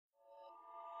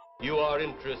You are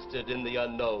interested in the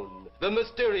unknown, the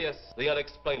mysterious, the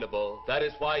unexplainable. That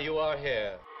is why you are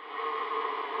here.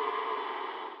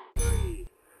 3,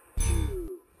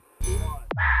 2, 1.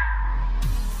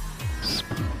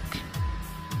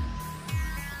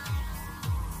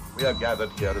 We are gathered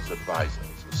here as advisors,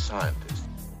 as scientists.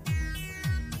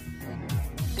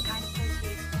 The kind of place we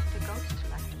expect a ghost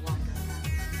like to wander around.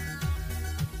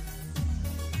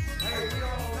 Hey, we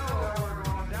all know that we're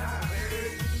going down,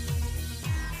 baby.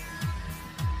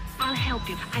 I'll help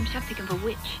you. I'm something of a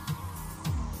witch.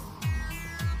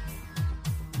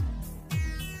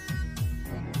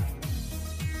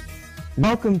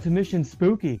 Welcome to Mission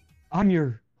Spooky. I'm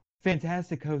your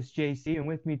fantastic host, JC, and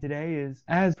with me today is,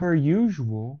 as per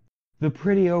usual, the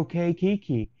pretty okay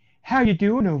Kiki. How you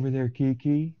doing over there,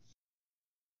 Kiki?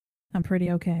 I'm pretty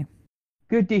okay.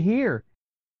 Good to hear.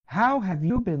 How have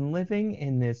you been living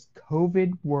in this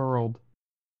COVID world?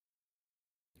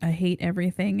 I hate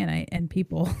everything and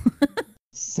people.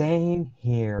 Same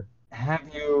here. Have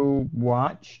you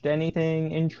watched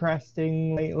anything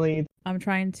interesting lately? I'm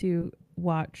trying to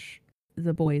watch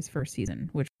The Boys first season,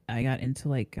 which I got into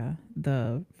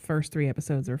the first 3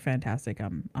 episodes are fantastic.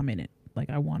 I'm in it. Like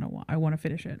I want to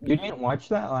finish it. You didn't watch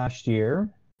that last year?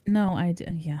 No, I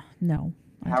did. Yeah, no.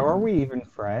 How are we even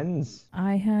friends?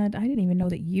 I didn't even know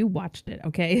that you watched it.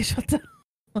 Okay, shut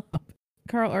up.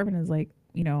 Carl Urban is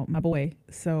my boy.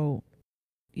 So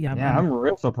yeah, I'm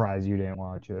real surprised you didn't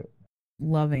watch it.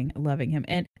 Loving him.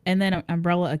 And then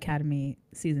Umbrella Academy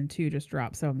season 2 just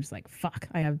dropped. So I'm just like, fuck,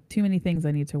 I have too many things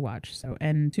I need to watch. So,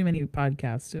 and too many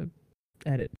podcasts to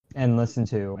edit and listen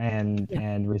to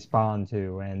and respond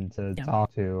to and to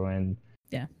talk to and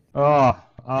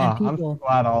I'm so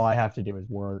glad all I have to do is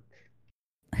work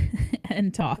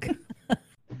and talk.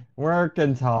 Work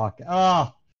and talk.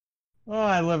 I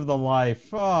live the life.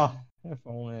 If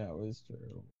only that was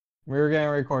true. We were going to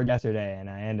record yesterday and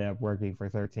I ended up working for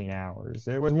 13 hours.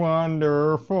 It was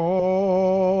wonderful.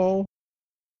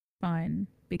 Fine,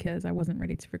 because I wasn't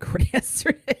ready to record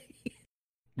yesterday.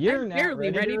 You're not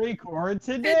ready to record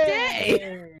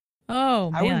today. Oh,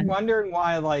 man. I was wondering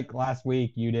why, last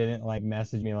week you didn't,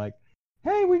 message me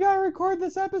hey, we gotta record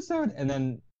this episode. And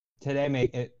then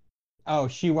today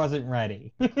she wasn't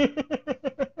ready.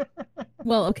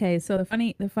 Well, okay, so the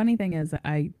funny thing is that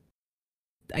I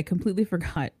completely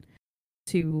forgot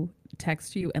to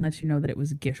text you and let you know that it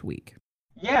was Gish Week.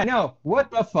 Yeah, no. What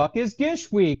the fuck is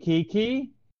Gish Week, Kiki?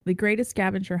 The greatest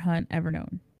scavenger hunt ever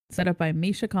known, set up by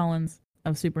Misha Collins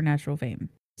of Supernatural fame.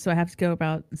 So I have to go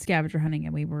about scavenger hunting,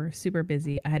 and we were super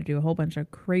busy. I had to do a whole bunch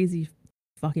of crazy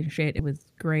fucking shit. It was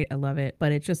great. I love it.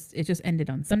 But it just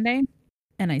ended on Sunday,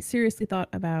 and I seriously thought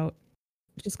about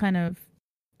just kind of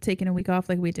taking a week off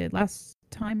like we did last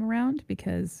time around,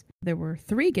 because there were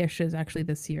 3 Gishes actually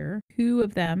this year. 2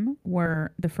 of them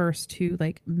were the first 2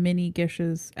 mini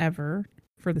Gishes ever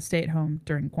for the stay at home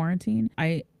during quarantine.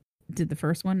 I did the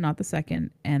first one, not the second,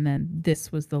 and then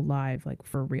this was the live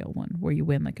for real one where you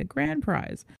win a grand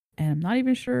prize. And I'm not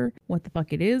even sure what the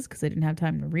fuck it is because I didn't have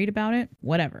time to read about it.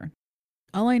 Whatever.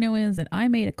 All I know is that I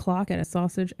made a clock out of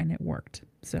sausage and it worked.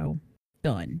 So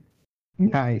done.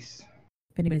 Nice.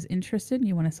 If anybody's interested and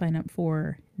you want to sign up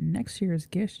for next year's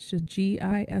Gish, it's just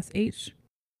GISH.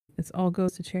 This all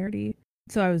goes to charity.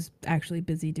 So I was actually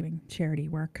busy doing charity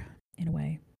work in a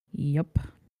way. Yep.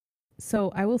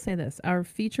 So I will say this. Our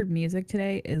featured music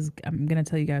today is, I'm going to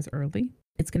tell you guys early.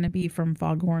 It's going to be from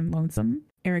Foghorn Lonesome.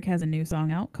 Eric has a new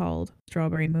song out called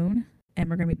Strawberry Moon, and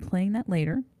we're going to be playing that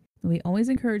later. We always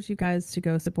encourage you guys to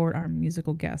go support our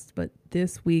musical guests, but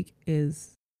this week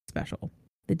is special.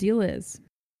 The deal is,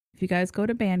 if you guys go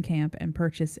to Bandcamp and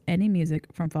purchase any music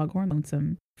from Foghorn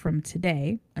Lonesome from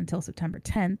today until September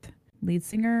 10th, lead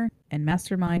singer and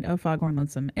mastermind of Foghorn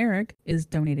Lonesome, Eric, is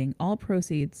donating all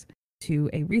proceeds to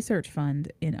a research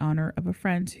fund in honor of a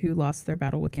friend who lost their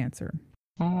battle with cancer.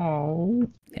 Oh.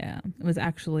 Yeah, it was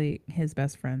actually his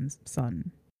best friend's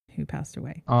son who passed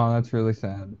away. Oh, that's really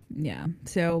sad. Yeah,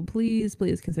 so please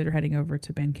consider heading over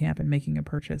to Bandcamp and making a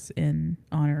purchase in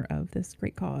honor of this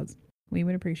great cause. We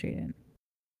would appreciate it.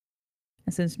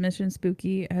 And since Mission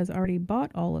Spooky has already bought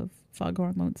all of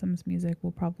Foghorn Lonesome's music,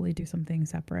 we'll probably do something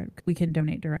separate. We can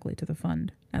donate directly to the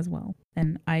fund as well.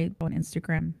 And I, on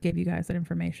Instagram, gave you guys that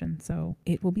information, so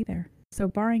it will be there. So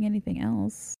barring anything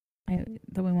else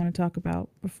that we want to talk about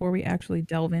before we actually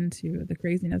delve into the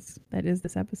craziness that is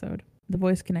this episode, the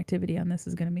voice connectivity on this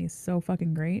is going to be so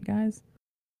fucking great, guys.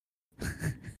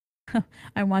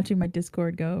 I'm watching my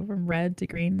Discord go from red to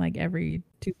green every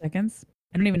 2 seconds.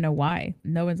 I don't even know why.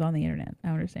 No one's on the internet. I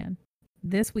don't understand.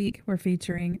 This week, we're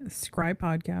featuring Scry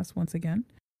Podcast once again.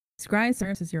 Scry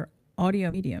serves as your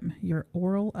audio medium, your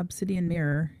oral obsidian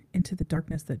mirror into the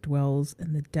darkness that dwells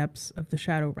in the depths of the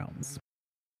Shadow Realms.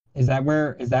 Is that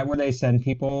where they send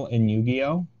people in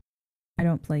Yu-Gi-Oh? I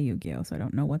don't play Yu-Gi-Oh, so I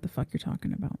don't know what the fuck you're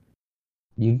talking about.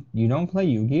 You don't play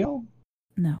Yu-Gi-Oh?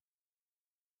 No,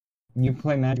 You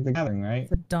play Magic the Gathering, right?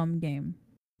 it's a dumb game.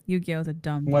 Yu-Gi-Oh is a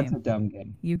dumb What's game. a dumb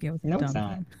game? Yu-Gi-Oh is a No, dumb it's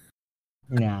not. game.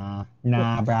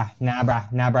 Nah,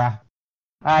 brah.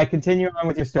 All right, continue on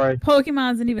with your story.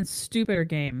 Pokemon's an even stupider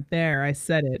game. There, I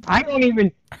said it. I don't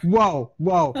even. Whoa.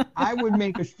 I would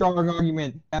make a strong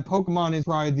argument that Pokemon is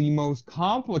probably the most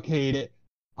complicated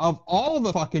of all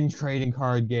the fucking trading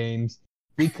card games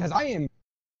because I am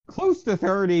close to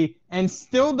 30 and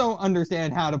still don't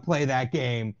understand how to play that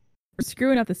game. We're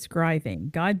screwing up the scry thing.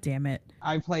 God damn it.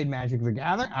 I played Magic the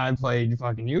Gathering. I played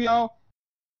fucking Yu-Gi-Oh!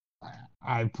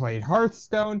 I played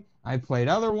Hearthstone. I played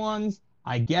other ones.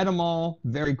 I get them all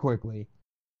very quickly.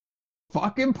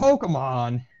 Fucking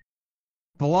Pokemon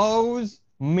blows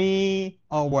me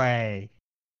away.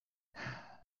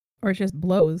 Or it just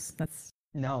blows. That's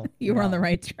No. you were on no. the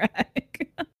right track.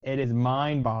 It is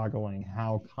mind-boggling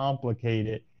how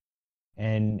complicated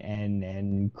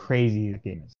and crazy the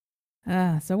game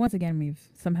is. So once again, we've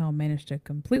somehow managed to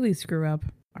completely screw up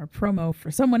our promo for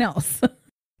someone else.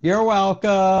 You're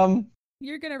welcome.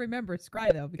 You're going to remember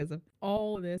Scry, though, because of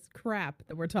all this crap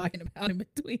that we're talking about in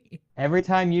between. Every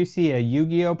time you see a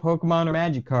Yu-Gi-Oh, Pokemon, or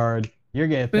Magic card, you're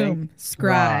gonna Boom. think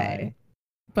Scry.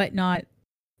 But not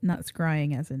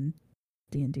scrying as in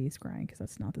D&D scrying, because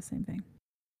that's not the same thing.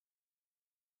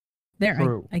 There,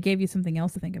 True. I gave you something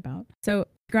else to think about. So,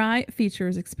 Scry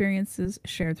features experiences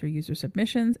shared through user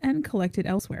submissions and collected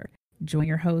elsewhere. Join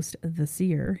your host, The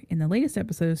Seer, in the latest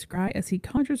episode of Scry as he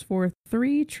conjures forth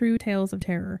 3 true tales of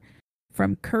terror.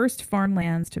 From cursed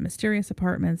farmlands to mysterious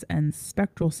apartments and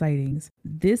spectral sightings,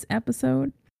 this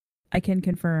episode, I can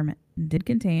confirm, did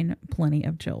contain plenty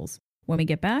of chills. When we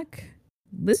get back,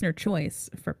 listener choice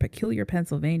for Peculiar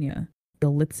Pennsylvania,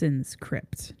 Gallitzin's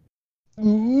Crypt.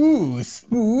 Ooh,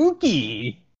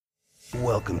 spooky.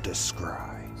 Welcome to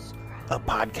Scry, a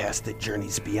podcast that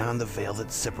journeys beyond the veil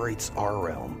that separates our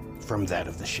realm from that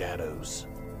of the shadows.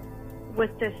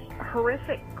 With this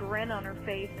horrific grin on her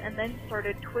face and then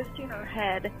started twisting her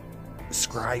head.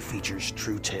 Scry features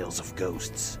true tales of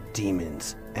ghosts,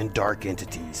 demons, and dark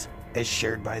entities as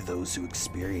shared by those who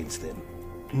experience them.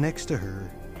 Next to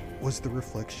her was the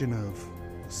reflection of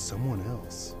someone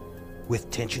else.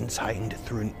 With tensions heightened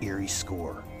through an eerie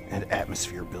score and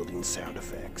atmosphere-building sound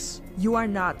effects. You are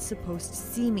not supposed to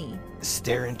see me.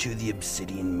 Stare into the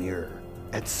obsidian mirror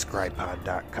at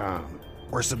scrypod.com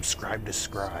or subscribe to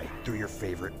Scry through your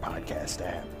favorite podcast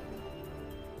app.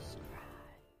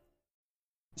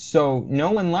 So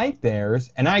no one liked theirs,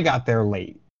 and I got there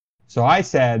late. So I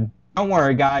said, don't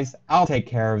worry guys, I'll take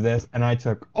care of this, and I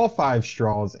took all 5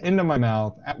 straws into my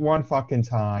mouth at one fucking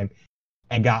time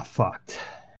and got fucked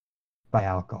by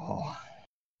alcohol.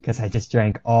 Because I just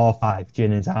drank all 5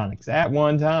 gin and tonics at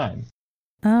one time.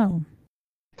 Oh.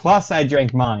 Plus I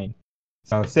drank mine.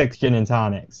 So 6 gin and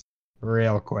tonics.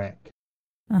 Real quick.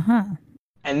 Uh-huh.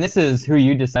 And this is who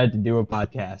you decided to do a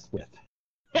podcast with.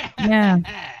 Yeah.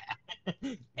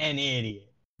 An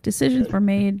idiot. Decisions were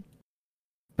made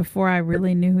before I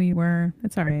really knew who you were.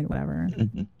 It's all right, whatever.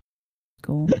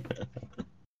 Cool.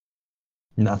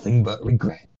 Nothing but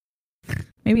regret.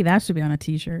 Maybe that should be on a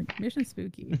t-shirt. Mission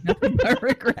Spooky. Nothing but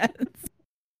regrets.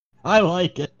 I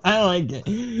like it.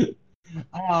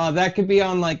 That could be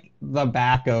on like the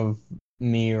back of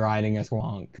me riding a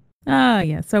swonk.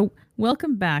 Yeah. So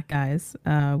welcome back, guys.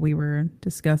 We were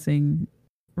discussing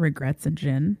regrets and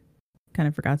gin. Kind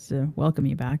of forgot to welcome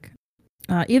you back.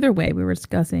 Either way, we were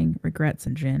discussing regrets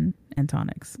and gin and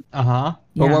tonics. Uh-huh.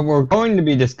 But Yeah. what we're going to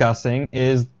be discussing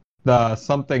is the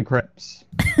something crypts.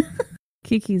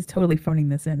 Kiki's totally phoning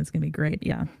this in. It's going to be great.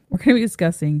 Yeah. We're going to be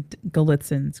discussing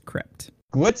Gallitzin's Crypt.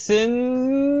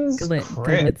 Glitzin's crypt.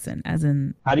 Gallitzin, as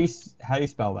in How do you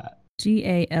spell that?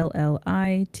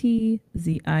 Gallitzin.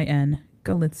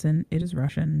 Gallitzin. It is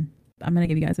Russian. I'm going to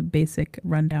give you guys a basic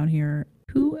rundown here.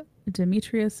 Who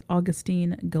Demetrius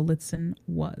Augustine Gallitzin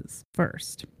was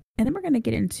first. And then we're going to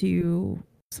get into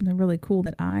something really cool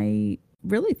that I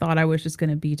really thought I was just going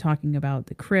to be talking about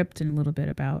the crypt and a little bit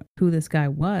about who this guy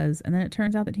was. And then it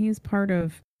turns out that he's part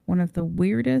of one of the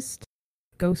weirdest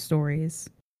ghost stories,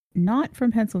 not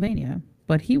from Pennsylvania,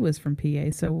 but he was from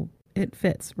PA. So it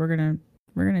fits. We're going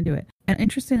to do it. And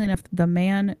interestingly enough, the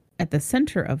man at the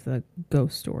center of the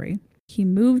ghost story, he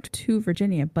moved to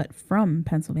Virginia, but from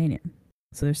Pennsylvania.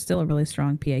 So there's still a really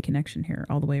strong PA connection here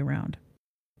all the way around.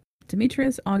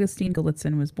 Demetrius Augustine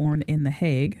Gallitzin was born in The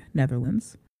Hague,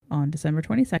 Netherlands, on December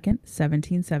 22nd,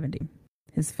 1770.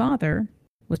 His father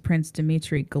was Prince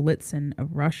Dmitry Gallitzin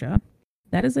of Russia.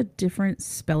 That is a different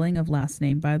spelling of last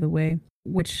name, by the way,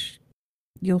 which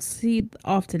you'll see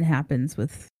often happens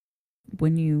with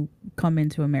when you come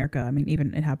into America. I mean,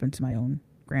 even it happened to my own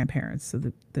grandparents. So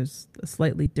there's a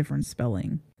slightly different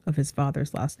spelling of his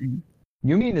father's last name.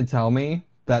 You mean to tell me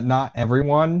that not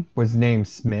everyone was named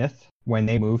Smith when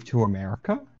they moved to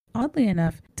America? Oddly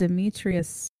enough,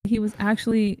 Demetrius, he was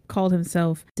actually called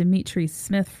himself Dimitri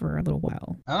Smith for a little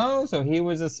while. Oh, so he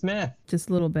was a Smith. Just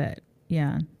a little bit,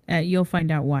 yeah. You'll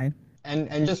find out why.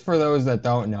 And just for those that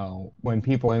don't know, when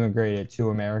people immigrated to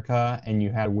America and you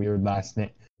had a weird last name,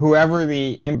 whoever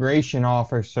the immigration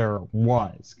officer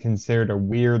was considered a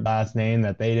weird last name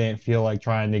that they didn't feel like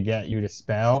trying to get you to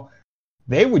spell,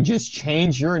 they would just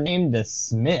change your name to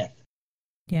Smith.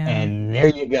 Yeah. And there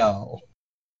you go.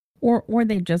 Or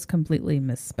they just completely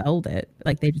misspelled it.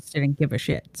 Like they just didn't give a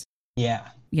shit. Yeah.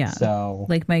 Yeah. So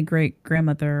like my great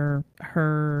grandmother,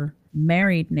 her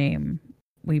married name,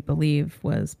 we believe,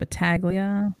 was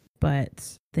Battaglia,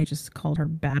 but they just called her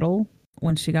Battle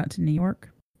when she got to New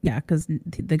York. Yeah, because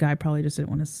the guy probably just didn't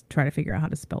want to try to figure out how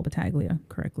to spell Battaglia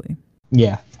correctly.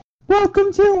 Yeah.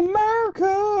 Welcome to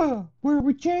America, where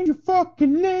we change your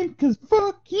fucking name, cause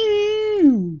fuck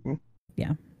you.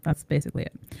 Yeah, that's basically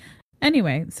it.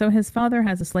 Anyway, so his father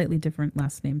has a slightly different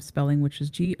last name spelling, which is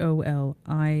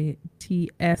Golitsyn.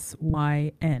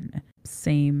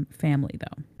 Same family,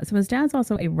 though. So his dad's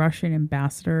also a Russian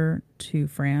ambassador to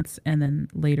France and then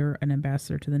later an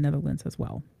ambassador to the Netherlands as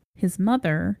well. His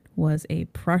mother was a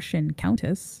Prussian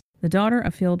countess, the daughter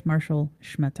of Field Marshal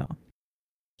Schmettau.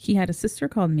 He had a sister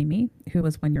called Mimi, who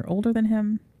was 1 year older than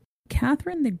him.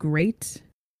 Catherine the Great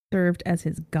served as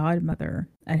his godmother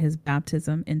at his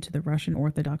baptism into the Russian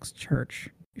Orthodox Church.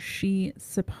 She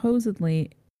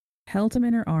supposedly held him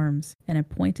in her arms and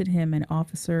appointed him an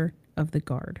officer of the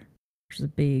guard, which is a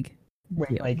big Wait,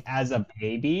 deal. like as a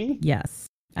baby? Yes.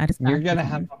 At his You're gonna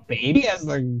have a baby as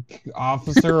the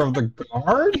officer of the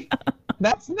guard?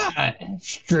 That's not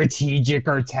strategic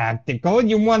or tactical.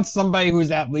 You want somebody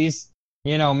who's at least,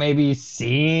 maybe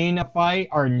seen a fight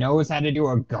or knows how to do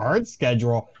a guard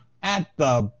schedule at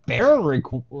the bare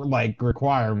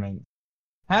requirement.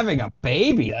 Having a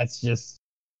baby, that's just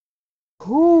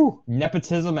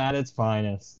nepotism at its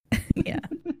finest. Yeah.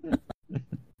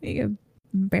 He could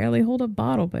barely hold a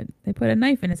bottle, but they put a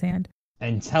knife in his hand.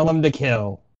 And tell him to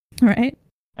kill. Right?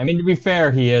 I mean, to be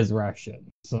fair, he is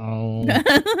Russian, so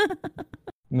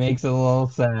makes a little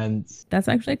sense. That's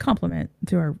actually a compliment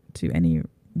to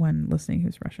anyone listening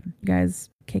who's Russian. You guys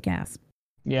kick ass.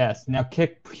 Yes. Now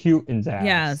kick Putin's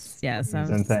ass. Yes.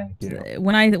 And thank you.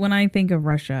 When I think of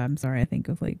Russia, I'm sorry, I think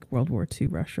of like World War II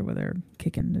Russia, where they're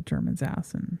kicking the Germans'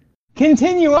 ass. And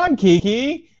continue on,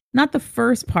 Kiki. Not the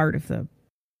first part of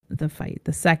the fight,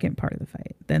 the second part of the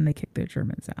fight. Then they kick the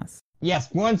Germans' ass. Yes,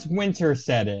 once winter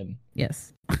set in.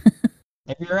 Yes.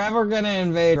 If you're ever gonna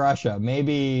invade Russia,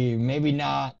 maybe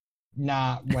not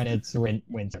when it's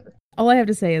winter. All I have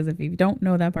to say is if you don't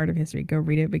know that part of history, go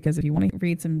read it, because if you want to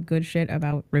read some good shit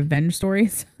about revenge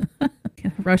stories,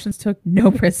 Russians took no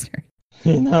prisoners.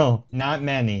 No, not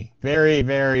many. Very,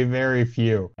 very, very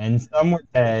few. And some would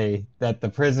say that the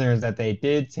prisoners that they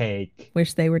did take...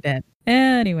 wish they were dead.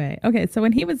 Anyway, okay, so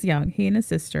when he was young, he and his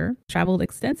sister traveled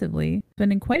extensively,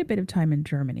 spending quite a bit of time in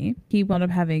Germany. He wound up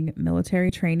having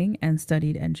military training and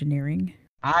studied engineering.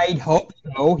 I'd hope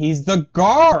so. He's the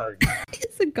guard.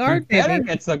 He's the guard, baby. He better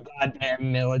get some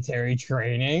goddamn military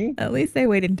training. At least they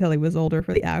waited until he was older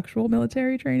for the actual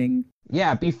military training.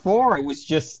 Yeah, before it was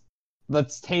just...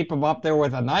 let's tape him up there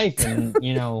with a knife and,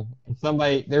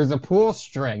 there's a pull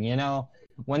string,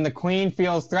 when the queen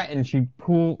feels threatened, she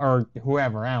or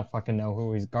whoever, I don't fucking know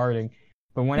who he's guarding,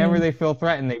 but whenever they feel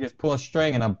threatened, they just pull a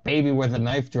string and a baby with a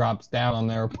knife drops down on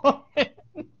their opponent.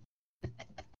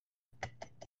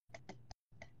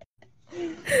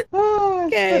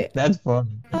 Okay. That's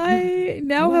fun. I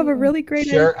now have a really great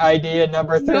shirt idea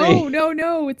number 3.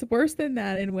 No, it's worse than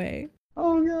that in a way.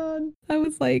 Oh god. I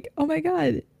was like, oh my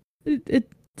god. A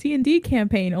D&D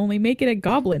campaign, only make it a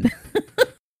goblin.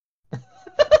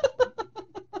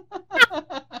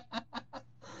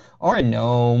 Or a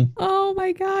gnome. Oh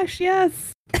my gosh,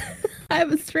 yes. I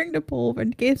have a string to pull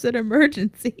in case of an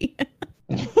emergency.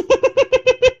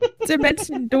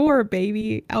 Dimension door,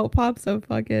 baby. Out pops a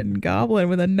fucking goblin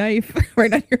with a knife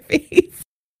right on your face.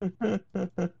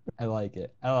 I like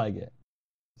it.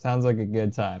 Sounds like a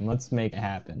good time. Let's make it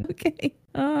happen. Okay.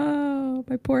 Oh,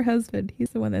 my poor husband.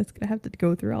 He's the one that's going to have to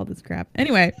go through all this crap.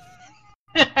 Anyway.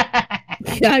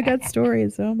 Yeah, I got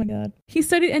stories. Oh my god. He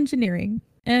studied engineering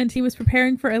And he was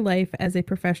preparing for a life as a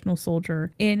professional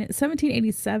soldier. In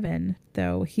 1787,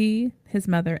 though, he, his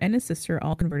mother, and his sister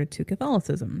all converted to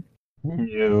Catholicism.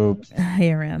 Nope.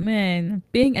 Yeah, man.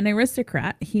 Being an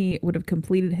aristocrat, he would have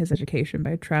completed his education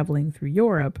by traveling through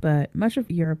Europe, but much of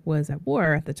Europe was at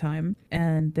war at the time,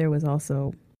 and there was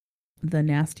also the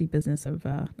nasty business of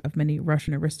many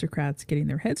Russian aristocrats getting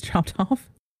their heads chopped off.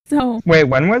 So Wait,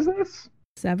 when was this?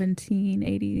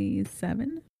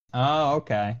 1787. Oh,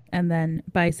 okay. And then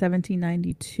by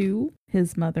 1792,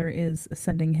 his mother is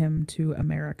sending him to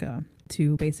America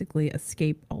to basically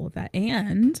escape all of that,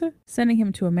 and sending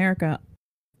him to America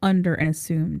under an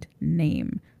assumed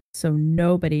name. So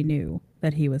nobody knew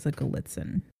that he was a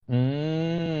Gallitzin.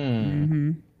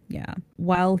 Yeah.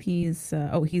 While he's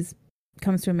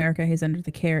comes to America, he's under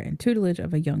the care and tutelage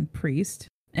of a young priest.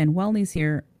 And while he's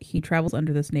here, he travels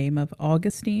under this name of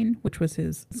Augustine, which was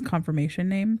his confirmation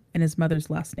name, and his mother's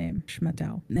last name,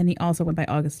 Schmettau. And then he also went by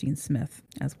Augustine Smith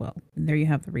as well. And there you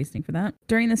have the reasoning for that.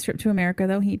 During this trip to America,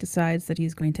 though, he decides that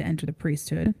he's going to enter the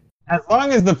priesthood. As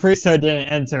long as the priesthood didn't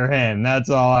enter him, that's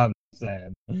all I'm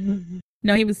saying.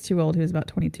 No, he was too old. He was about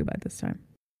 22 by this time.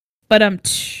 But,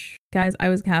 guys, I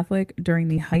was Catholic during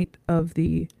the height of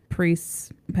the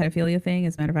priest's pedophilia thing.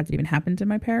 As a matter of fact, it even happened in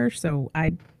my parish, so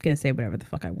I'm gonna say whatever the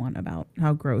fuck I want about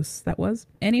how gross that was.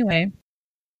 Anyway,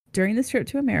 during this trip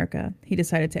to America, he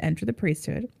decided to enter the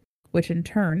priesthood, which in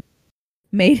turn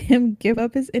made him give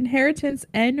up his inheritance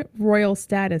and royal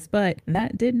status, but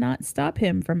that did not stop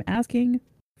him from asking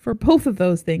for both of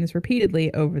those things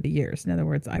repeatedly over the years. In other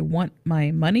words, I want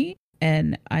my money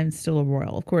and I'm still a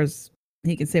royal. Of course,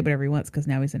 he can say whatever he wants because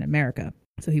now he's in America,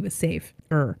 so he was safe.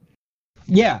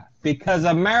 Yeah, because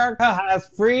America has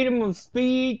freedom of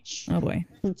speech. Oh boy.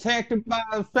 Protected by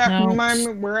the Second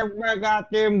Amendment where everybody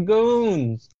got them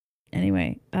goons.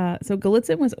 Anyway, so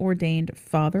Gallitzin was ordained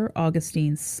Father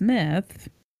Augustine Smith,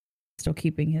 still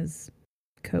keeping his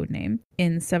code name,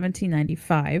 in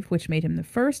 1795, which made him the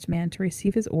first man to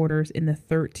receive his orders in the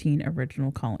 13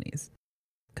 original colonies.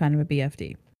 Kind of a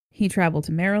BFD. He traveled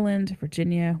to Maryland,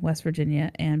 Virginia, West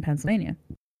Virginia, and Pennsylvania.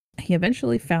 He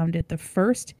eventually founded the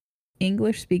first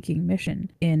English-speaking mission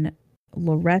in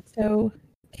Loretto,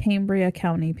 Cambria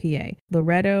County, PA.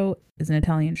 Loretto is an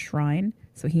Italian shrine,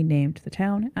 so he named the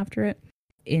town after it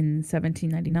in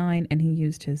 1799, and he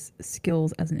used his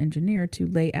skills as an engineer to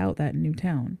lay out that new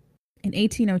town. In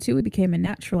 1802, he became a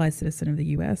naturalized citizen of the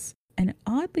U.S., and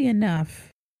oddly enough,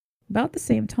 about the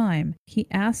same time, he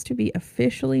asked to be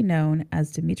officially known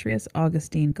as Demetrius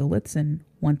Augustine Gallitzin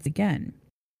once again.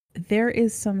 There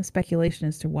is some speculation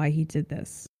as to why he did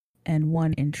this. And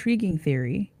one intriguing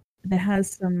theory that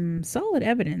has some solid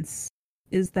evidence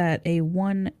is that a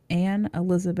one Anne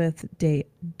Elizabeth de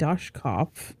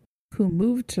Doschkopf, who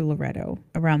moved to Loretto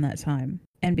around that time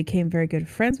and became very good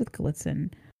friends with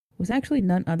Gallitzin, was actually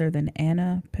none other than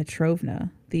Anna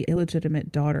Petrovna, the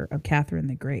illegitimate daughter of Catherine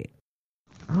the Great.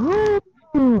 I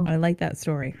like that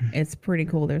story. It's pretty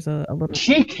cool. There's a little...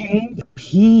 She came to PA?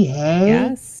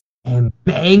 Yes. And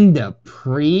banged a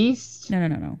priest?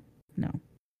 No.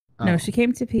 No, she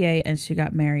came to PA and she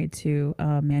got married to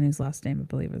a man whose last name I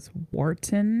believe is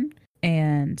Wharton.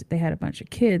 And they had a bunch of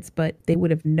kids, but they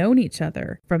would have known each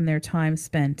other from their time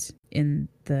spent in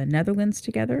the Netherlands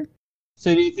together.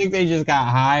 So do you think they just got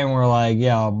high and were like,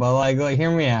 yo, but like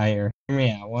hear me out here. Hear me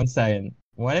out. 1 second.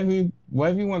 What if you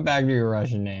went back to your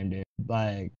Russian name, dude?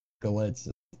 Like,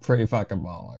 Gallitzin. Pretty fucking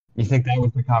baller. You think that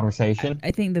was the conversation? I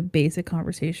think the basic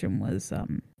conversation was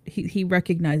he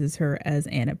recognizes her as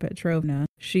Anna Petrovna.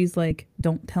 She's like,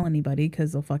 don't tell anybody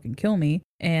because they'll fucking kill me.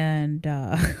 And,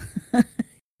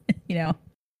 you know.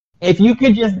 If you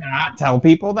could just not tell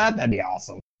people that, that'd be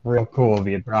awesome. Real cool of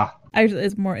you, bro. Actually,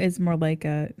 it's more like,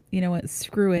 you know what,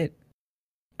 screw it.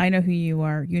 I know who you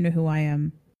are. You know who I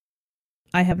am.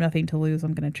 I have nothing to lose.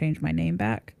 I'm going to change my name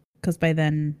back. Because by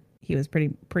then, he was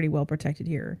pretty well protected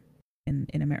here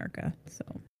in America. So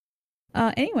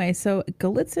anyway, so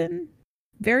Gallitzin,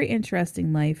 very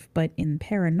interesting life, but in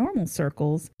paranormal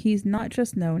circles, he's not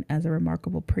just known as a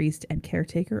remarkable priest and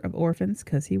caretaker of orphans,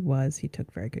 because he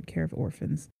took very good care of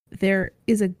orphans. There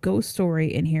is a ghost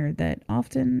story in here that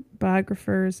often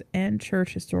biographers and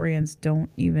church historians don't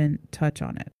even touch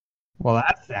on it. Well,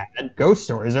 that's sad. Ghost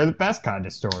stories are the best kind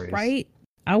of stories. Right?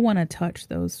 I want to touch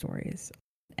those stories.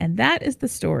 And that is the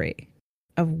story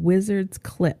of Wizard's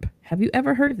Clip. Have you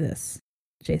ever heard of this,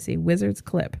 JC? Wizard's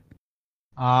Clip.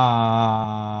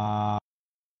 Trying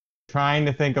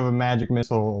to think of a magic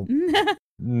missile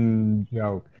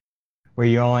joke where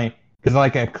you only Because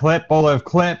like a clip full of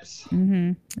clips.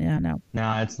 Yeah, no.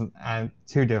 No, it's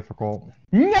too difficult.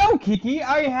 No, Kiki,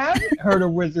 I haven't heard a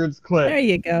wizard's clip. There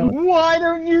you go. Why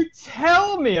don't you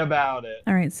tell me about it?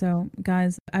 All right, so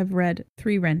guys, I've read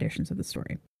 3 renditions of the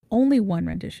story. Only one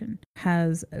rendition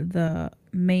has the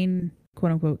main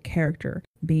quote unquote character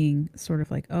being sort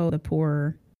of like, oh, the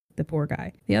poor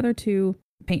guy. The other 2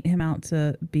 paint him out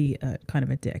to be a kind of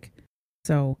a dick.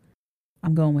 So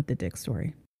I'm going with the dick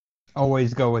story.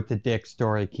 Always go with the dick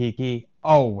story, Kiki.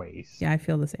 Always. Yeah, I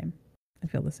feel the same.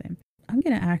 I'm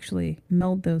going to actually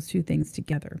meld those 2 things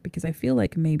together because I feel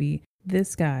like maybe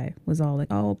this guy was all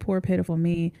like, oh, poor pitiful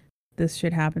me. This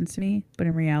shit happens to me. But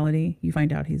in reality, you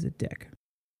find out he's a dick.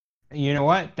 You know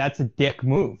what? That's a dick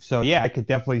move. So yeah, I could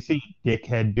definitely see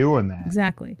dickhead doing that.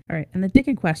 Exactly. All right. And the dick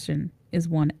in question is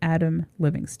one Adam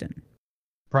Livingston.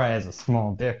 Probably has a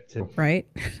small dick too. Right?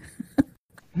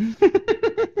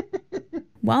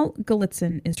 While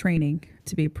Gallitzin is training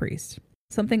to be a priest,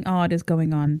 something odd is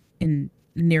going on in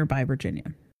nearby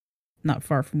Virginia, not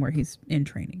far from where he's in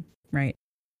training, right?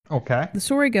 Okay. The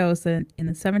story goes that in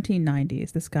the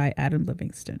 1790s, this guy, Adam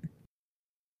Livingston,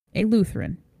 a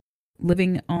Lutheran,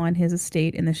 living on his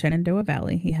estate in the Shenandoah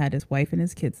Valley, he had his wife and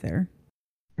his kids there.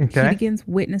 Okay. He begins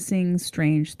witnessing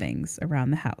strange things around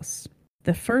the house.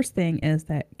 The first thing is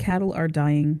that cattle are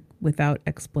dying without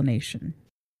explanation.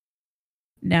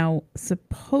 Now,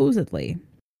 supposedly,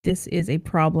 this is a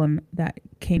problem that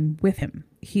came with him.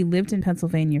 He lived in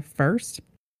Pennsylvania first,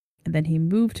 and then he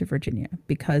moved to Virginia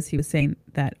because he was saying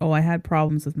that, oh, I had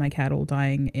problems with my cattle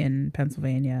dying in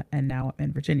Pennsylvania, and now I'm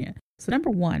in Virginia. So number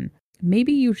 1,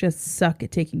 maybe you just suck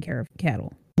at taking care of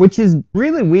cattle. Which is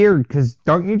really weird, because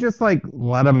don't you just, like,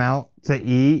 let them out to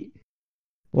eat?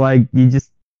 Like, you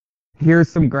just, here's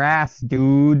some grass,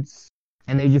 dudes,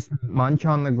 and they just munch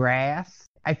on the grass?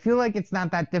 I feel like it's not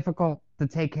that difficult to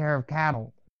take care of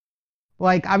cattle.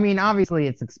 Like, I mean, obviously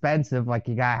it's expensive. Like,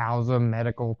 you gotta house them,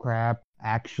 medical crap,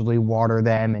 actually water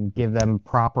them and give them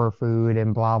proper food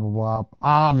and blah, blah, blah.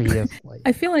 Obviously.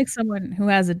 I feel like someone who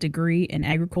has a degree in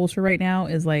agriculture right now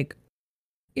is like,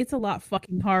 it's a lot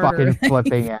fucking harder. Fucking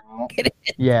flipping out.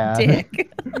 Yeah.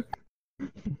 Dick.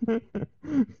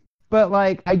 But,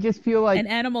 like, I just feel like... And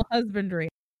animal husbandry.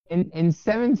 In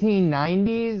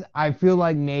 1790s, I feel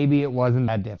like maybe it wasn't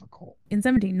that difficult. In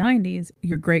 1790s,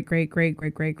 your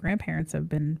great-great-great-great-great-grandparents have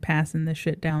been passing this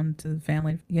shit down to the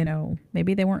family. You know,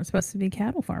 maybe they weren't supposed to be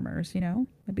cattle farmers, you know?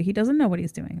 Maybe he doesn't know what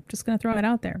he's doing. Just going to throw it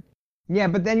out there. Yeah,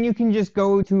 but then you can just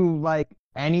go to, like,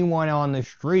 anyone on the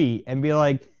street and be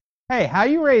like, hey, how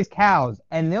do you raise cows?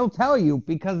 And they'll tell you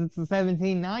because it's the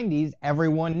 1790s,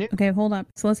 everyone knew. Okay, hold up.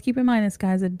 So let's keep in mind this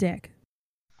guy's a dick.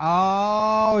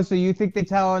 Oh, so you think they're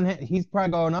telling him, he's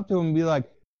probably going up to him and be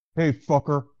like, hey,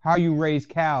 fucker, how you raise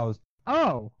cows?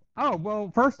 Oh,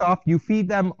 well, first off, you feed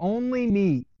them only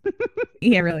meat.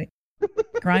 Yeah, really.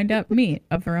 Grind up meat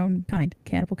of their own kind.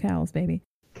 Cannibal cows, baby.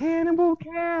 Cannibal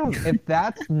cows. If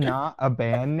that's not a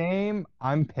band name,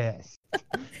 I'm pissed.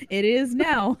 It is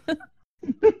now.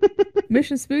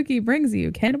 Mission Spooky brings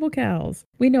you Cannibal Cows.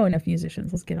 We know enough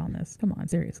musicians. Let's get on this. Come on,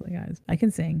 seriously, guys. I can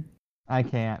sing. I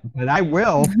can't, but I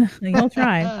will. You'll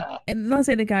try. And let's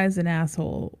say the guy's an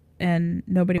asshole and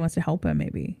nobody wants to help him,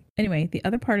 maybe. Anyway, the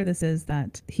other part of this is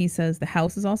that he says the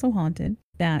house is also haunted,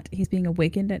 that he's being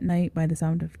awakened at night by the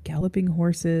sound of galloping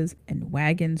horses and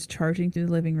wagons charging through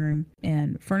the living room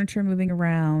and furniture moving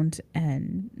around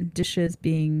and dishes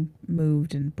being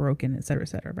moved and broken,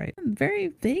 etc., right? Very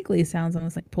vaguely sounds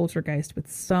almost like poltergeist with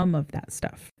some of that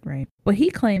stuff, right? But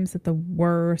he claims that the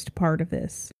worst part of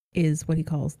this is what he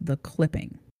calls the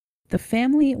clipping. The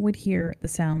family would hear the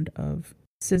sound of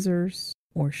scissors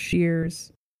or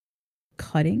shears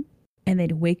cutting, and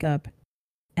they'd wake up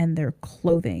and their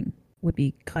clothing would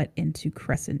be cut into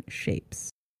crescent shapes.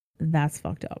 That's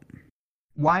fucked up.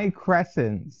 Why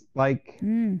crescents? Like,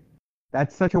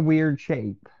 that's such a weird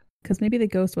shape. Because maybe the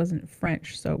ghost wasn't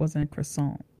French, so it wasn't a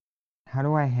croissant. How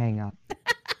do I hang up?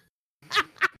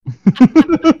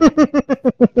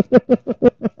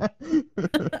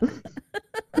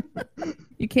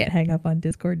 You can't hang up on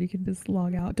Discord. You can just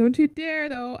log out. Don't you dare,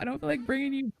 though. I don't feel like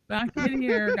bringing you back in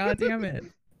here. God damn it.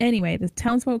 Anyway, the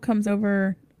townsfolk comes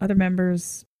over. Other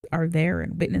members are there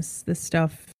and witness this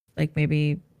stuff. Like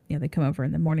maybe, you know, they come over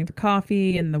in the morning for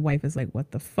coffee and the wife is like,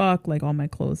 what the fuck? Like all my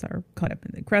clothes are cut up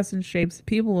in the crescent shapes.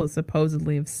 People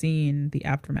supposedly have seen the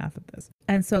aftermath of this.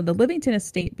 And so the Livington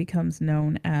estate becomes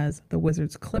known as the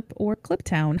Wizard's Clip or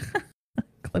Cliptown.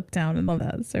 Cliptown, and all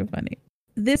that. It's so funny.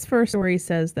 This first story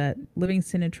says that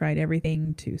Livingston had tried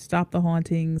everything to stop the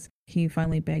hauntings. He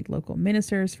finally begged local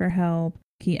ministers for help.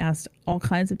 He asked all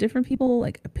kinds of different people,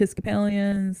 like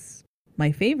Episcopalians,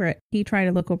 my favorite, he tried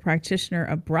a local practitioner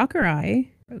of Brockerei,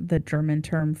 the German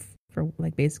term for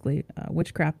like basically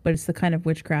witchcraft, but it's the kind of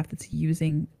witchcraft that's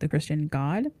using the Christian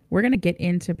God. We're going to get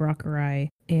into Brockerei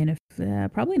in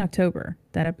probably in October,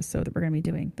 that episode that we're going to be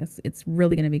doing. It's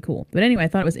really going to be cool. But anyway, I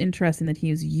thought it was interesting that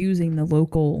he was using the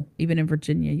local, even in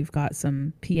Virginia, you've got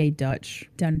some PA Dutch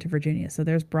down into Virginia. So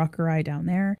there's Brockerei down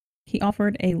there. He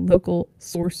offered a local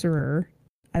sorcerer.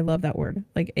 I love that word.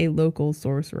 Like a local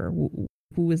sorcerer.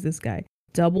 Who is this guy?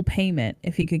 Double payment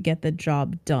if he could get the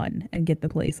job done and get the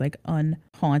place like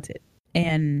unhaunted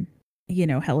and,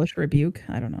 hellish rebuke.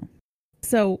 I don't know.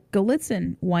 So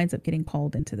Gallitzin winds up getting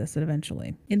called into this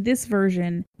eventually. In this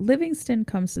version, Livingston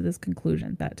comes to this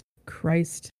conclusion that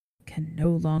Christ can no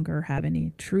longer have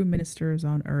any true ministers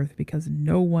on earth because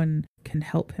no one can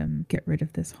help him get rid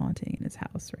of this haunting in his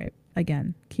house, right?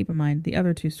 Again, keep in mind, the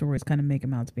other two stories kind of make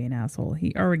him out to be an asshole.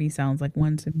 He already sounds like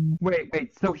one to...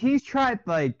 Wait. So he's tried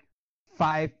like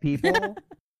 5 people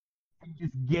and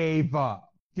just gave up.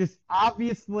 Just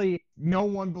obviously no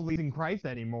one believes in Christ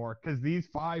anymore because these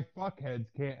 5 fuckheads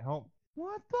can't help.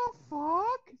 What the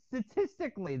fuck?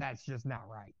 Statistically, that's just not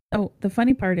right. Oh, the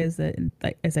funny part is that,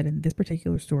 like I said, in this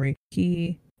particular story,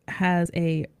 he has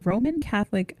a Roman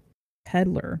Catholic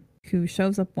peddler who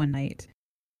shows up one night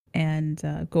and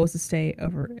goes to stay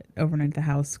overnight at the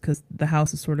house because the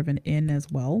house is sort of an inn as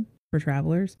well for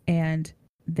travelers. And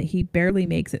he barely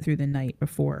makes it through the night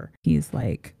before he's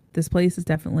like, this place is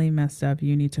definitely messed up.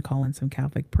 You need to call in some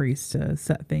Catholic priests to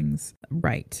set things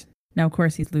right. Now, of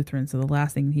course, he's Lutheran, so the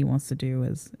last thing he wants to do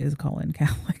is call in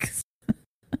Catholics.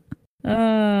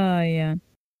 Yeah.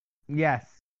 Yes.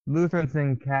 Lutherans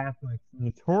and Catholics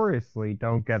notoriously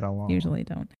don't get along. Usually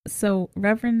don't. So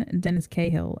Reverend Dennis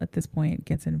Cahill at this point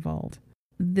gets involved.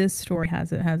 This story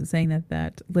has it saying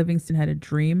that Livingston had a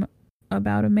dream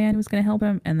about a man who was going to help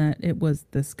him and that it was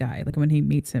this guy. Like when he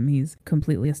meets him, he's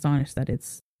completely astonished that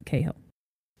it's Cahill.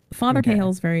 Father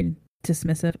Cahill's very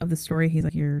dismissive of the story. He's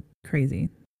like, you're crazy.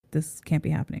 This can't be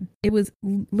happening. It was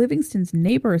Livingston's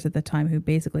neighbors at the time who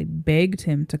basically begged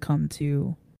him to come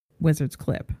to Wizard's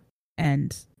Clip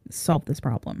and solve this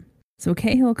problem. So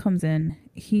Cahill comes in.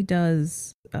 He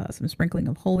does some sprinkling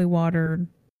of holy water,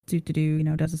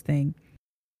 does his thing.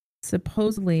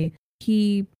 Supposedly,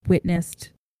 he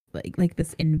witnessed like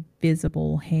this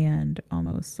invisible hand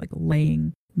almost like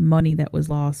laying money that was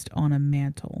lost on a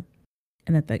mantle,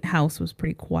 and that the house was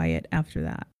pretty quiet after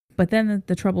that. But then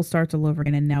the trouble starts all over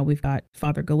again, and now we've got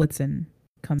Father Gallitzin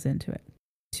comes into it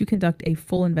to conduct a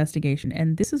full investigation.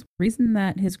 And this is the reason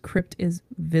that his crypt is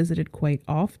visited quite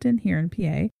often here in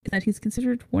PA, is that he's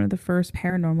considered one of the first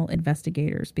paranormal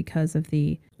investigators because of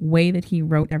the way that he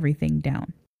wrote everything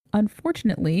down.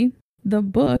 Unfortunately, the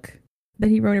book that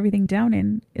he wrote everything down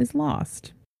in is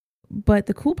lost. But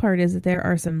the cool part is that there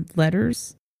are some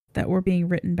letters that were being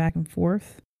written back and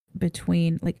forth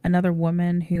between like another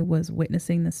woman who was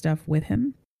witnessing the stuff with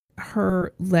him.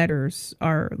 Her letters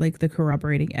are like the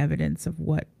corroborating evidence of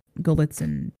what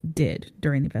Gallitzin did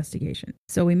during the investigation.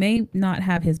 So we may not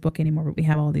have his book anymore, but we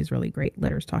have all these really great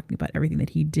letters talking about everything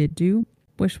that he did do.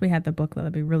 Wish we had the book.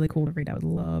 That'd be really cool to read. I would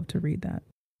love to read that.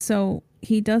 So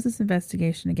he does this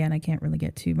investigation. Again, I can't really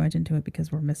get too much into it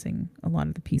because we're missing a lot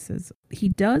of the pieces. He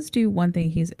does do one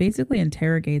thing. He's basically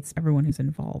interrogates everyone who's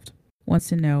involved. Wants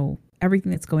to know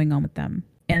everything that's going on with them.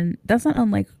 And that's not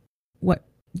unlike what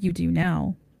you do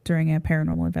now during a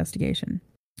paranormal investigation.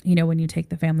 You know, when you take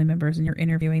the family members and you're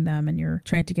interviewing them and you're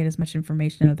trying to get as much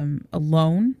information out of them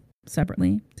alone,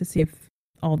 separately, to see if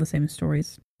all the same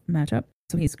stories match up.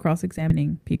 So he's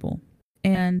cross-examining people.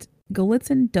 And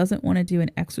Gallitzin doesn't want to do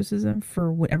an exorcism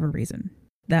for whatever reason.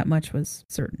 That much was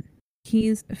certain.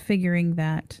 He's figuring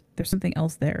that there's something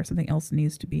else there. Something else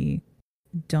needs to be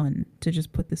done to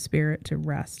just put the spirit to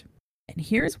rest. And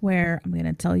here's where I'm going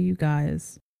to tell you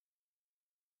guys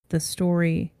the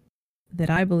story that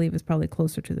I believe is probably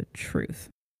closer to the truth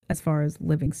as far as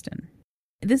Livingston.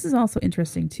 This is also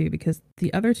interesting too, because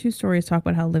the other two stories talk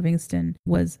about how Livingston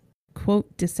was,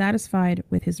 quote, dissatisfied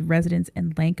with his residence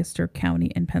in Lancaster County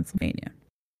in Pennsylvania,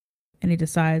 and he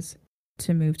decides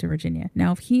to move to Virginia.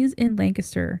 Now, if he's in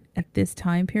Lancaster at this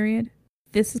time period,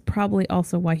 this is probably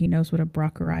also why he knows what a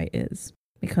Brockerei is,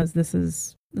 because this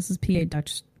is PA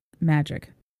Dutch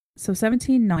magic. So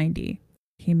 1790,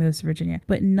 he moves to Virginia,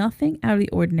 but nothing out of the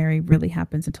ordinary really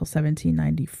happens until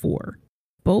 1794.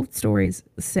 Both stories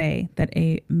say that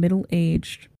a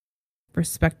middle-aged,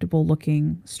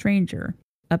 respectable-looking stranger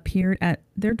appeared at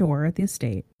their door at the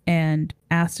estate and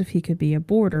asked if he could be a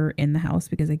boarder in the house,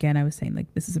 because again, I was saying,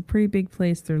 like, this is a pretty big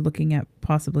place. They're looking at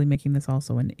possibly making this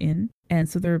also an inn, and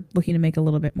so they're looking to make a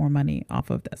little bit more money off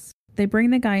of this. They bring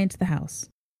the guy into the house,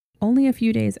 Only a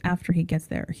few days after he gets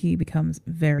there, he becomes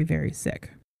very, very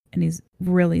sick. And he's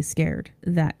really scared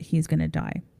that he's going to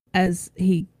die. As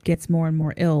he gets more and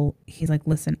more ill, he's like,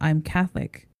 listen, I'm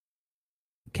Catholic.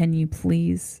 Can you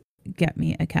please get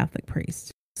me a Catholic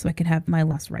priest so I can have my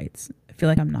last rites? I feel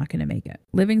like I'm not going to make it.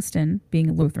 Livingston, being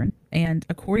a Lutheran, and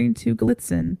according to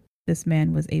Gallitzin, this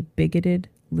man was a bigoted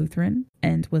Lutheran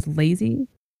and was lazy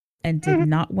and did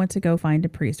not want to go find a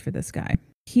priest for this guy.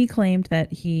 He claimed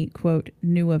that he, quote,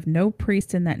 knew of no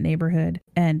priest in that neighborhood,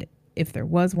 and if there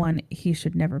was one, he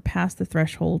should never pass the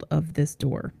threshold of this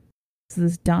door. So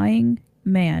this dying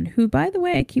man, who, by the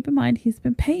way, keep in mind, he's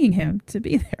been paying him to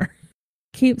be there,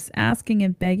 keeps asking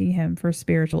and begging him for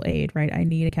spiritual aid, right? I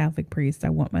need a Catholic priest. I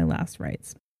want my last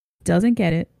rites. Doesn't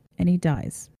get it, and he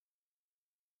dies.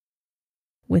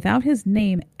 Without his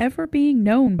name ever being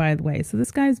known, by the way. So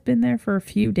this guy's been there for a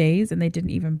few days, and they didn't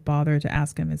even bother to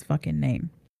ask him his fucking name.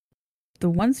 The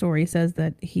one story says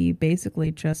that he basically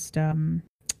just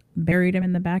buried him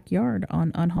in the backyard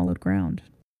on unhallowed ground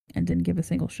and didn't give a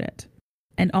single shit.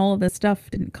 And all of this stuff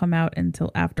didn't come out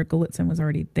until after Gallitzin was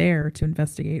already there to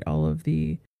investigate all of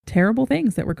the terrible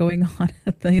things that were going on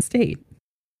at the estate.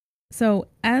 So,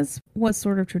 as was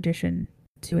sort of tradition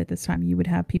to at this time, you would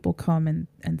have people come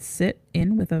and sit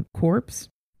in with a corpse.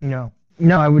 No,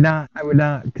 I would not,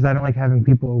 because I don't like having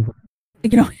people over.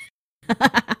 You know.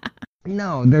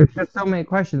 No, there's just so many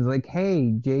questions. Like,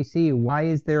 hey, JC, why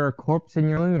is there a corpse in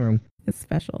your living room? It's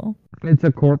special. It's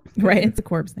a corpse. Right, it's a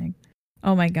corpse thing.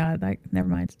 Oh my God, never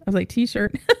mind. I was like,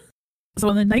 t-shirt. So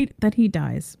on the night that he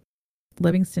dies,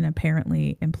 Livingston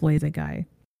apparently employs a guy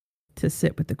to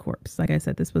sit with the corpse. Like I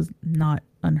said, this was not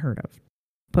unheard of.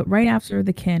 But right after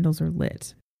the candles are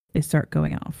lit, they start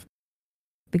going off.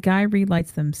 The guy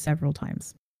relights them several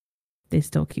times. They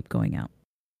still keep going out.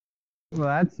 Well,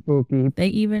 that's spooky. They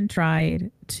even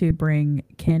tried to bring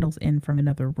candles in from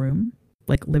another room.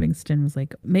 Like Livingston was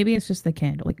like, maybe it's just the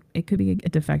candle. Like it could be a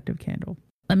defective candle.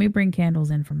 Let me bring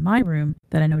candles in from my room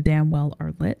that I know damn well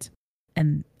are lit,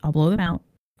 and I'll blow them out.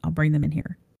 I'll bring them in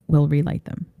here. We'll relight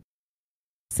them.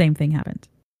 Same thing happened.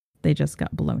 They just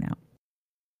got blown out.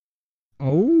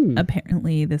 Oh.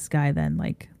 Apparently this guy then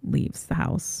leaves the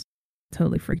house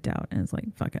totally freaked out and is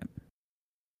like, fuck it.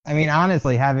 I mean,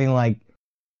 honestly, having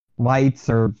lights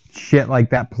or shit like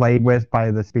that played with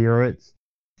by the spirits,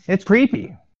 it's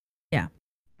creepy. Yeah.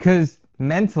 Because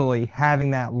mentally,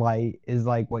 having that light is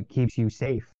what keeps you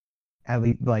safe. At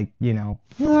least, as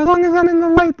long as I'm in the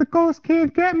light, the ghost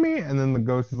can't get me. And then the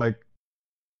ghost is like,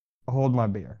 hold my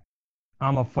beer.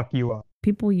 I'm gonna fuck you up.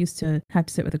 People used to have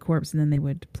to sit with a corpse and then they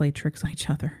would play tricks on each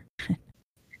other.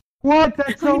 What?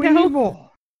 That's so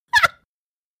evil.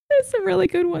 There's some really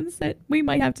good ones that we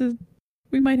might have to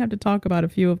talk about a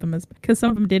few of them, because some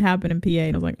of them did happen in PA,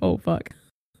 and I was like, oh fuck,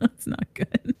 that's not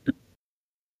good.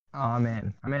 Oh, I'm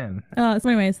in. So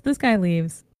anyways, this guy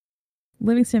leaves.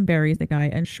 Livingston buries the guy,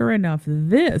 and sure enough,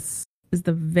 this is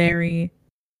the very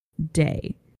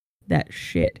day that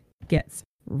shit gets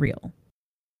real.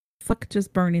 Fuck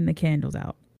just burning the candles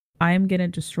out. I'm gonna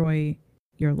destroy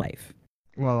your life.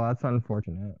 Well, that's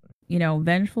unfortunate.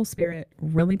 Vengeful spirit,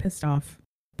 really pissed off.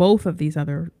 Both of these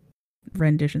other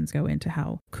renditions go into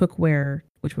how cookware,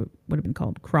 which would have been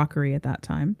called crockery at that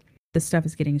time, this stuff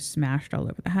is getting smashed all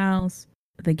over the house.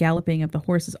 The galloping of the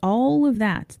horses, all of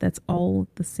that's all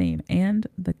the same. And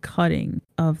the cutting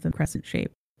of the crescent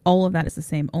shape, all of that is the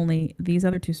same. Only these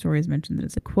other two stories mention that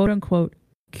it's a quote unquote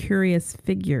curious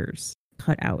figures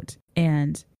cut out.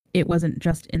 And it wasn't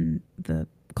just in the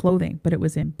clothing, but it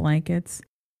was in blankets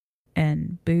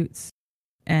and boots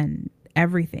and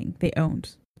everything they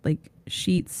owned, like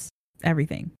sheets,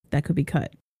 everything that could be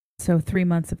cut. So 3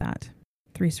 months of that,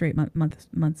 3 straight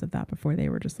months of that before they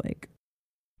were just like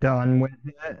done with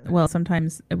it. Well,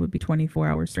 sometimes it would be 24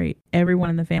 hours straight. Everyone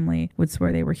in the family would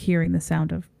swear they were hearing the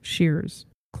sound of shears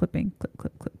clipping, clip,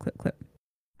 clip, clip, clip, clip.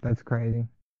 That's crazy.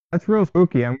 That's real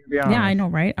spooky, I'm gonna be honest. Yeah, I know,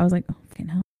 right? I was like, oh, fucking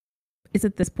hell. It's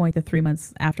at this point, the 3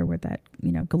 months afterward, that,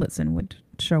 Gallitzin would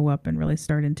show up and really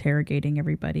start interrogating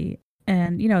everybody.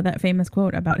 And, that famous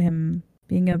quote about him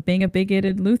being a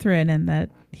bigoted Lutheran, and that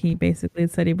he basically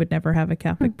said he would never have a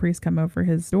Catholic priest come over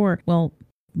his door. Well,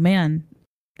 man,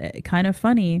 kind of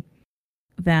funny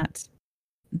that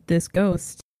this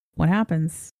ghost, what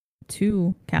happens,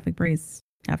 2 Catholic priests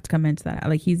have to come into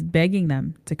that. He's begging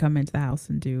them to come into the house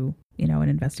and do, an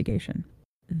investigation.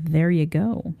 There you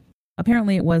go.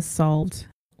 Apparently it was solved.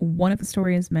 One of the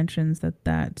stories mentions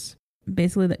that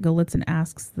basically that Gallitzin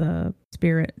asks the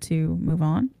spirit to move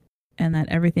on, and that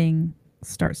everything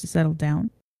starts to settle down.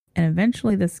 And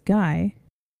eventually this guy,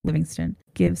 Livingston,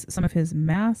 gives some of his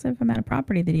massive amount of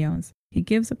property that he owns. He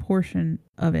gives a portion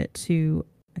of it to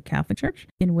a Catholic church,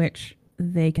 in which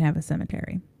they can have a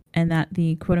cemetery. And that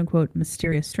the quote-unquote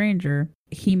mysterious stranger,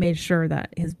 he made sure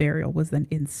that his burial was then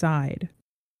inside.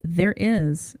 There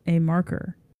is a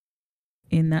marker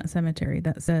in that cemetery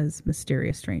that says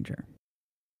mysterious stranger.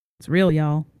 It's real,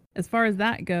 y'all. As far as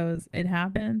that goes, it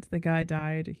happened. The guy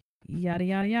died. Yada,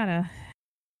 yada, yada.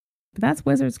 But that's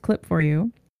Wizard's clip for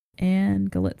you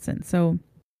and Gallitzin. So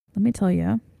let me tell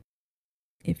you,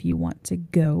 if you want to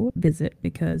go visit,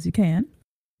 because you can,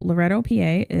 Loretto,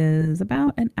 PA is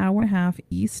about an hour and a half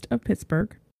east of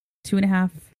Pittsburgh,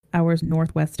 2.5 hours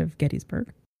northwest of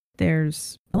Gettysburg.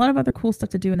 There's a lot of other cool stuff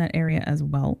to do in that area as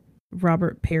well.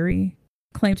 Robert Peary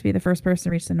claimed to be the first person to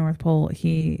reach the North Pole.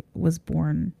 He was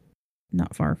born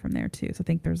not far from there too. So I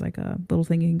think there's like a little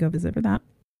thing you can go visit for that.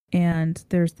 And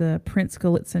there's the Prince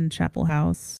Gallitzin Chapel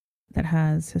House that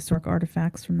has historic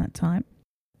artifacts from that time.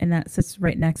 And that sits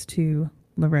right next to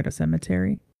Loretto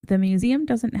Cemetery. The museum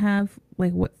doesn't have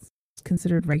like what's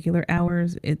considered regular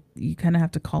hours. You kind of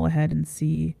have to call ahead and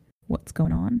see what's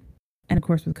going on. And of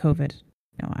course with COVID,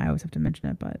 I always have to mention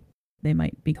it, but they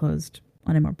might be closed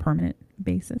on a more permanent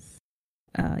basis.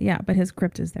 But his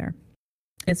crypt is there.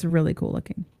 It's really cool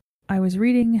looking. I was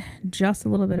reading just a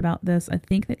little bit about this. I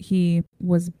think that he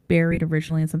was buried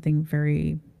originally in something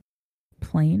very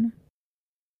plain,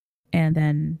 and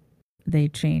then they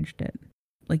changed it.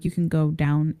 Like, you can go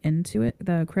down into it,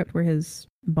 the crypt where his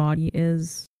body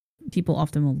is. People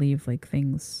often will leave like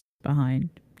things behind,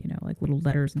 like little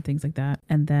letters and things like that.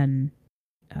 And then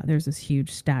there's this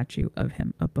huge statue of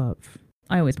him above.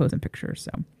 I always post in pictures,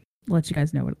 so I'll let you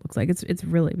guys know what it looks like. It's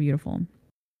really beautiful.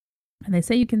 And they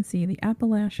say you can see the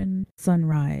Appalachian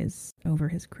sunrise over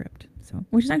his crypt. So,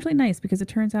 which is actually nice because it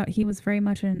turns out he was very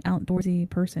much an outdoorsy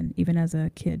person. Even as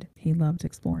a kid, he loved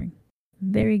exploring.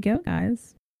 There you go,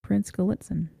 guys. Prince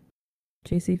Gallitzin.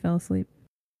 JC fell asleep.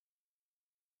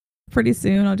 Pretty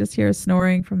soon, I'll just hear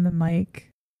snoring from the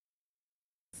mic.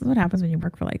 This is what happens when you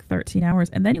work for like 13 hours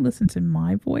and then you listen to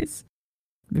my voice.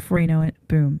 Before you know it,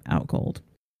 boom, out cold.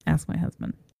 Ask my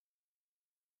husband.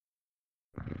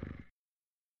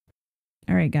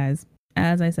 All right, guys.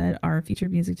 As I said, our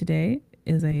featured music today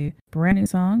is a brand new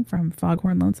song from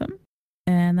Foghorn Lonesome,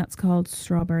 and that's called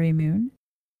Strawberry Moon.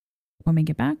 When we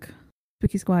get back,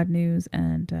 Spooky Squad news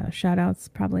and shout outs,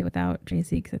 probably without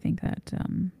JC, because I think that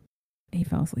he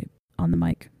fell asleep on the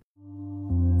mic.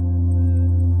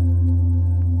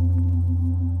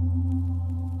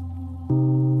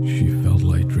 She felt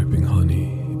like dripping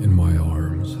honey in my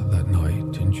arms that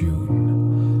night in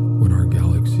June, when our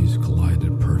galaxies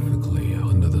collided perfectly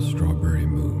under the strawberry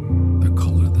moon that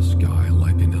colored the sky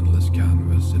like an endless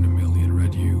canvas in a million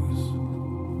red hues.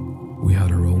 We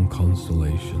had our own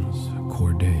constellations,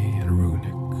 Corday and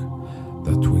Runic,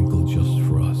 that twinkled just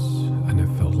for us, and it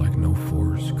felt like no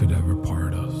force could ever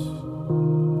part us.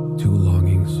 Two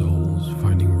longing souls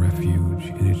finding refuge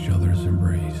in each other's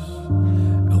embrace,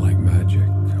 and like magic,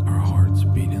 our hearts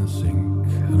beat in sync,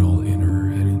 and all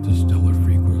inner and interstellar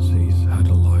frequencies had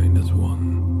aligned as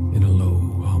one in a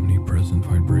low, omnipresent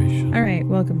vibration. All right,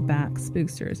 welcome back,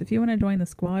 Spooksters. If you want to join the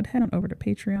squad, head on over to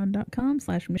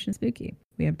patreon.com/missionspooky.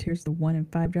 We have tiers of $1 and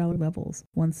 $5 levels.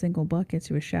 One single buck gets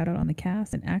you a shout out on the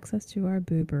cast and access to our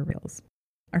boober reels.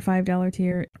 Our $5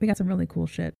 tier, we got some really cool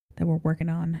shit that we're working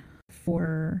on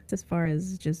for as far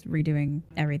as just redoing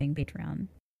everything Patreon.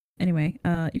 Anyway,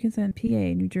 you can send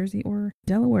PA, New Jersey, or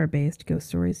Delaware-based ghost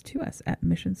stories to us at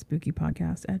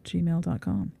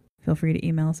missionspookypodcast@gmail.com. Feel free to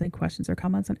email us any questions or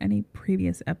comments on any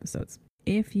previous episodes.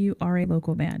 If you are a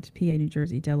local band, PA, New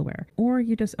Jersey, Delaware, or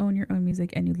you just own your own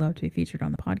music and you'd love to be featured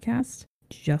on the podcast,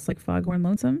 just like Foghorn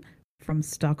Lonesome from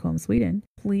Stockholm, Sweden,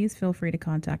 please feel free to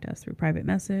contact us through private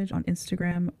message on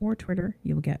Instagram or Twitter.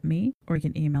 You'll get me, or you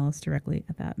can email us directly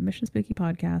at that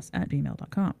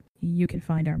missionspookypodcast@gmail.com. You can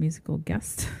find our musical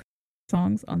guest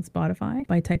songs on Spotify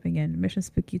by typing in Mission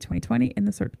Spooky 2020 in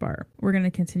the search bar. We're going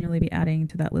to continually be adding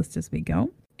to that list as we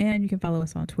go. And you can follow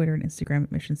us on Twitter and Instagram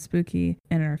at Mission Spooky,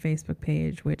 and our Facebook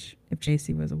page, which, if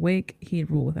JC was awake, he'd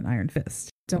rule with an iron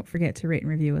fist. Don't forget to rate and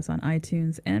review us on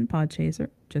iTunes and Podchaser.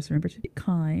 Just remember to be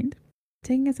kind.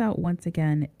 Taking us out once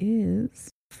again is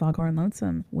Foghorn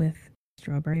Lonesome with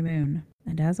Strawberry Moon.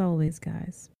 And as always,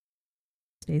 guys,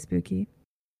 stay spooky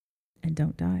and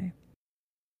don't die.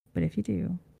 But if you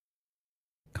do,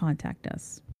 contact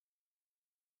us.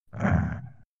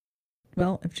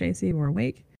 Well, if JC were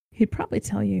awake, he'd probably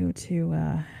tell you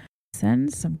to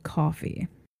send some coffee.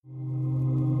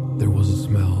 There was a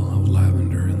smell of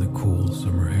lavender in the cool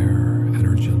summer air, and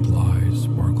her gentle eyes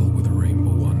sparkled with a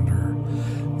rainbow wonder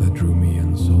that drew me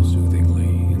in so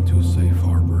soothingly into a safe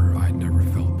harbor I'd never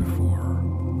felt before.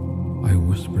 I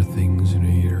whisper things in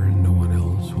her ear no one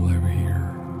else will ever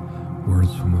hear.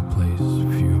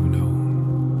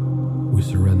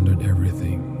 surrendered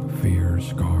everything, fear,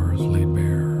 scars laid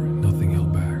bare, nothing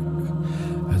held back,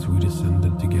 as we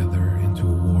descended together into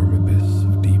a warm abyss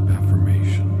of deep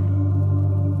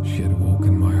affirmation. She had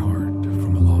woken my heart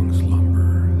from a long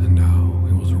slumber, and now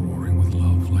it was roaring with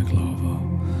love like lava,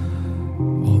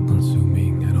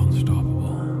 all-consuming and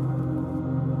unstoppable.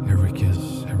 Every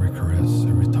kiss, every caress,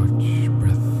 every touch,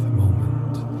 breath,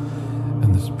 moment,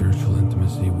 and the spiritual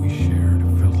intimacy we shared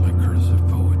felt like cursive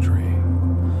poetry,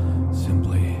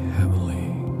 simply heavenly.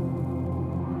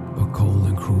 But cold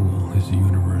and cruel is the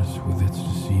universe with its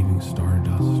deceiving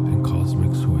stardust and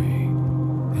cosmic sway.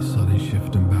 A sudden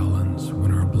shift in balance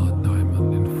when our blood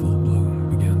diamond in full bloom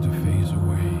began to phase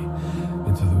away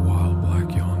into the wild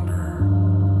black yawn.